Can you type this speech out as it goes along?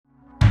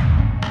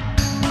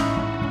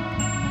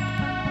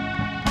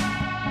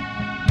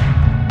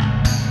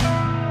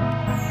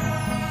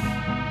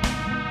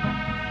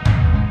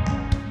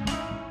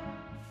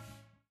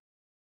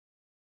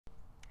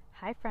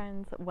Hi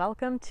friends,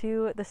 welcome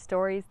to the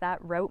Stories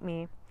That Wrote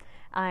Me.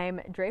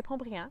 I'm Dre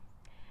Pontbriand,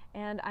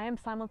 and I am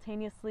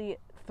simultaneously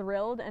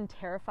thrilled and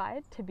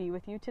terrified to be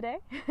with you today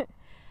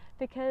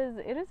because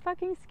it is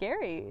fucking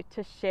scary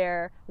to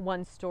share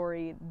one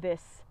story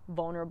this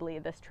vulnerably,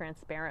 this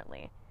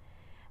transparently.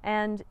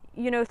 And,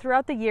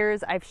 throughout the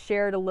years, I've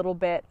shared a little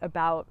bit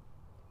about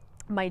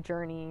my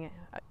journey,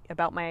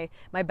 about my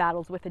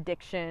battles with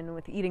addiction,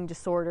 with eating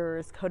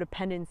disorders,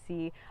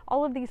 codependency,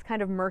 all of these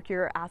kind of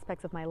murkier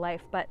aspects of my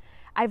life, but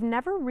I've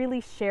never really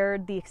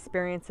shared the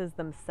experiences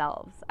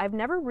themselves. I've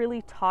never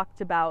really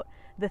talked about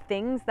the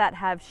things that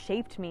have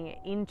shaped me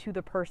into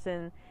the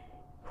person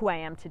who I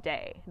am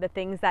today, the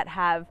things that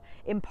have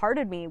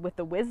imparted me with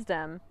the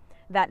wisdom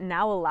that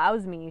now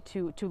allows me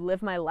to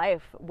live my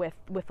life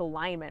with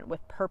alignment,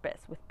 with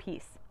purpose, with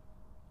peace.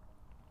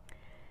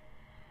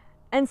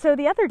 And so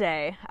the other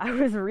day, I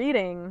was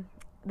reading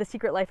The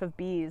Secret Life of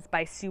Bees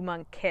by Sue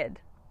Monk Kidd.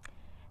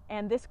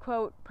 And this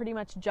quote pretty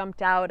much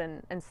jumped out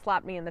and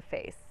slapped me in the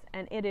face.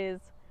 And it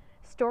is,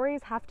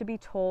 "Stories have to be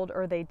told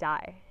or they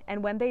die.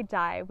 And when they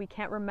die, we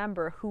can't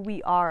remember who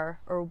we are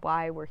or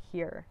why we're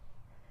here."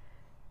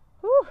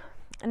 Whew.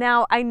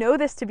 Now, I know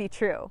this to be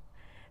true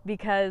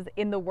because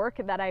in the work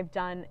that I've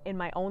done in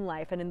my own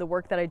life and in the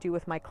work that I do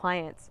with my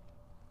clients,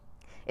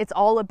 it's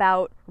all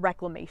about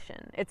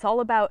reclamation. It's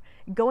all about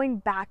going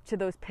back to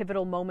those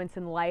pivotal moments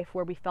in life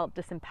where we felt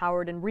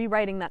disempowered and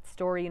rewriting that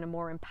story in a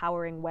more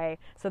empowering way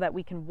so that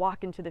we can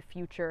walk into the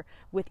future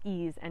with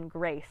ease and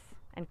grace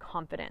and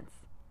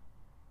confidence.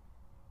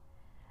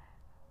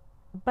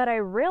 But I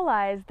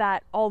realized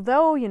that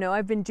although,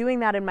 I've been doing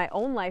that in my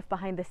own life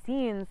behind the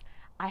scenes,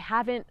 I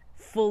haven't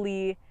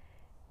fully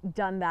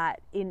done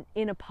that in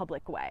a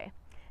public way.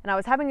 And I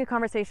was having a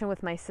conversation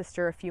with my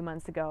sister a few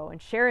months ago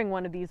and sharing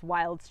one of these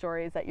wild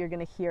stories that you're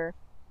going to hear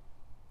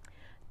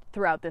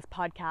throughout this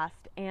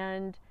podcast.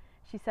 And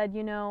she said,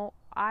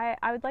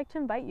 I would like to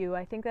invite you.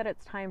 I think that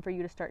it's time for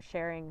you to start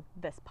sharing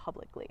this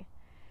publicly.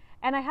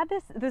 And I had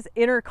this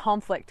inner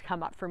conflict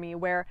come up for me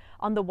where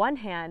on the one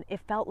hand, it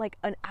felt like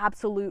an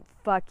absolute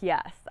fuck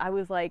yes. I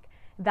was like,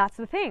 that's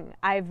the thing.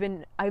 I've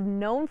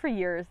known for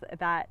years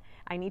that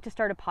I need to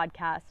start a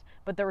podcast,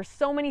 but there were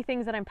so many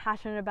things that I'm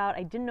passionate about.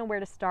 I didn't know where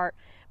to start.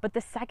 But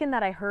the second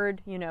that I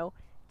heard,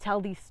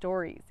 tell these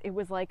stories, it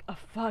was like a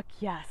fuck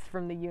yes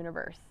from the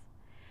universe.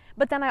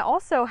 But then I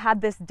also had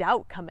this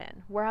doubt come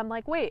in where I'm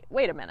like, wait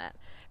a minute.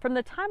 From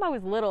the time I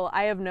was little,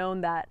 I have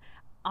known that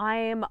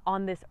I'm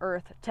on this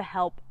earth to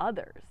help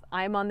others.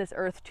 I'm on this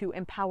earth to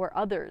empower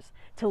others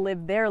to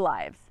live their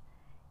lives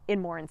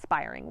in more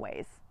inspiring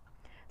ways.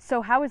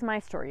 So how is my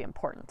story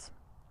important?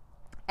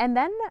 And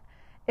then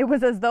it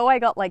was as though I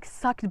got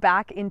sucked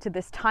back into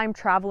this time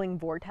traveling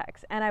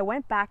vortex. And I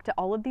went back to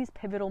all of these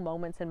pivotal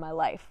moments in my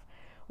life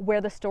where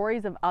the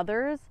stories of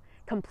others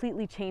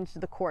completely changed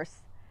the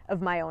course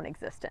of my own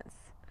existence.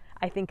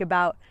 I think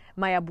about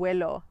my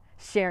abuelo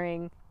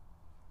sharing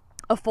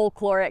a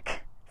folkloric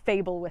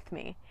fable with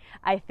me.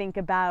 I think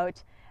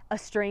about a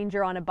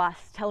stranger on a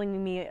bus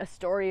telling me a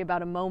story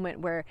about a moment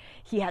where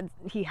he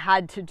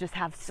had to just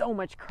have so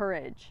much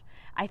courage.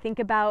 I think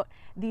about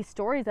these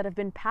stories that have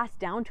been passed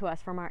down to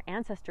us from our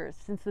ancestors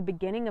since the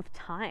beginning of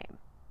time.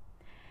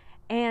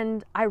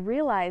 And I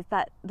realize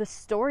that the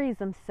stories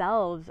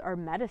themselves are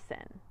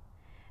medicine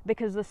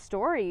because the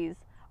stories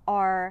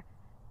are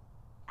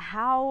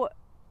how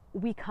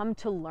we come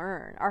to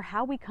learn, or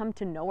how we come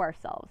to know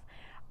ourselves.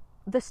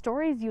 The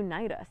stories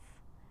unite us.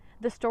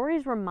 The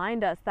stories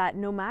remind us that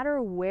no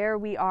matter where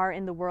we are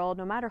in the world,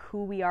 no matter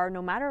who we are,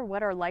 no matter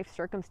what our life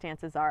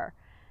circumstances are,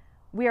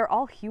 we are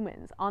all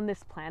humans on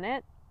this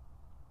planet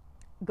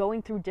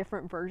going through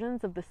different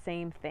versions of the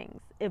same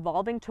things,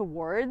 evolving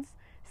towards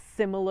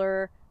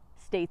similar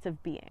states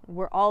of being.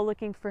 We're all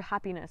looking for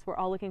happiness. We're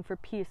all looking for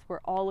peace.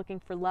 We're all looking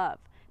for love,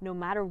 no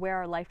matter where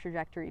our life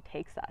trajectory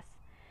takes us.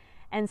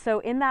 And so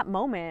in that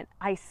moment,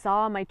 I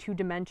saw my two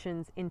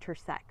dimensions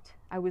intersect.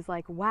 I was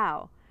like,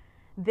 wow,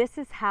 this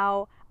is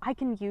how I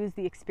can use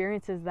the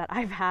experiences that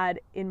I've had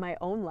in my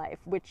own life,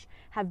 which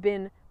have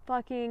been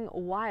fucking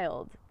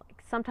wild.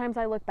 Sometimes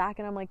I look back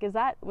and I'm like, was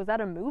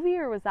that a movie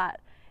or was that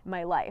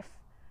my life?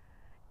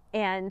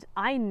 And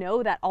I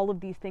know that all of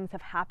these things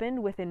have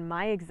happened within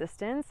my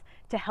existence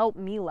to help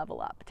me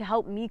level up, to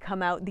help me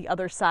come out the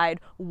other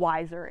side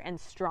wiser and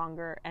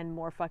stronger and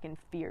more fucking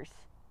fierce.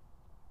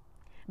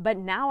 But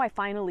now I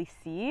finally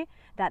see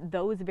that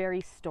those very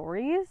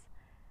stories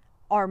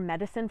are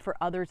medicine for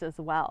others as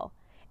well,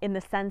 in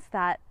the sense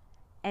that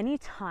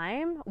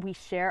anytime we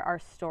share our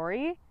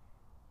story,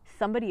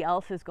 somebody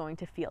else is going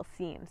to feel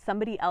seen.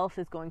 Somebody else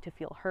is going to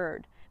feel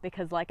heard.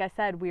 Because like I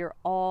said, we are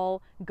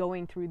all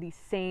going through these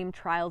same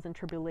trials and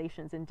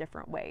tribulations in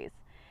different ways.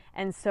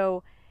 And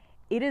so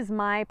it is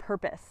my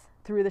purpose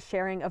through the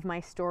sharing of my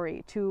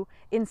story to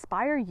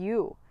inspire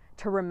you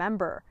to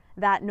remember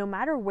that no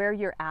matter where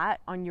you're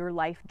at on your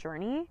life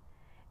journey,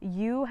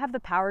 you have the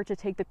power to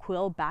take the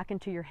quill back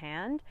into your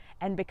hand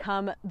and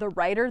become the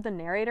writer, the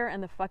narrator,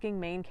 and the fucking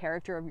main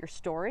character of your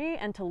story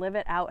and to live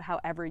it out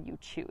however you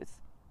choose.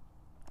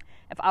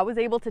 If I was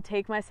able to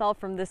take myself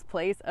from this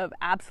place of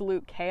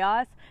absolute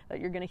chaos that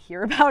you're going to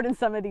hear about in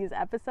some of these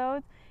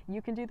episodes,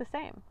 you can do the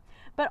same.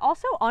 But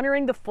also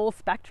honoring the full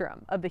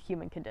spectrum of the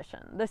human condition.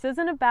 This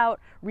isn't about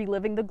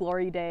reliving the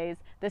glory days.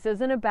 This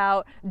isn't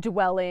about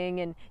dwelling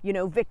in,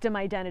 victim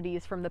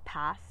identities from the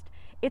past.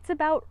 It's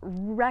about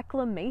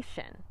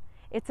reclamation.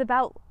 It's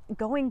about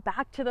going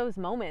back to those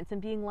moments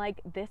and being like,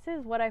 this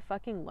is what I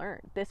fucking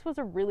learned. This was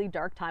a really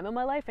dark time in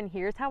my life, and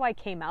here's how I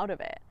came out of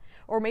it.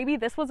 Or maybe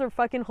this was a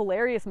fucking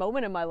hilarious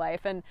moment in my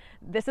life, and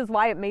this is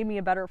why it made me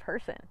a better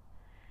person.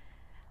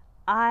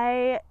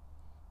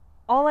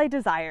 All I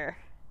desire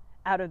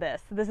out of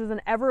this is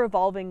an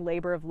ever-evolving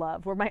labor of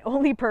love, where my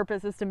only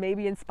purpose is to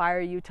maybe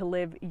inspire you to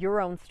live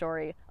your own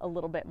story a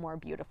little bit more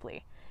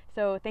beautifully.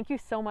 So thank you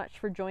so much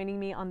for joining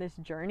me on this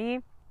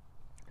journey.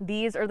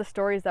 These are the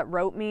stories that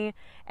wrote me,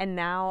 and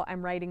now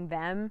I'm writing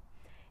them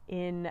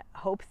in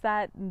hopes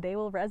that they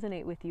will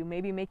resonate with you,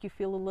 maybe make you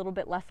feel a little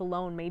bit less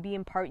alone, maybe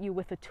impart you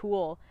with a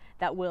tool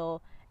that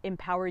will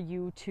empower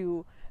you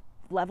to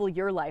level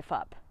your life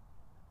up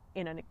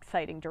in an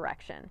exciting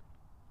direction.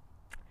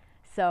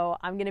 So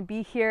I'm going to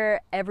be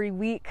here every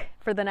week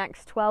for the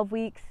next 12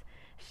 weeks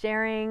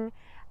sharing.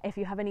 If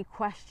you have any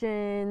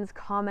questions,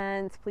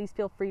 comments, please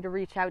feel free to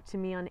reach out to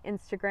me on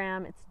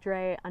Instagram. It's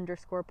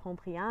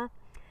Dre_Pompriant.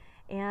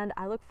 And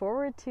I look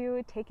forward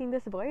to taking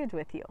this voyage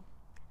with you.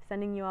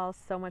 Sending you all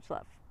so much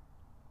love.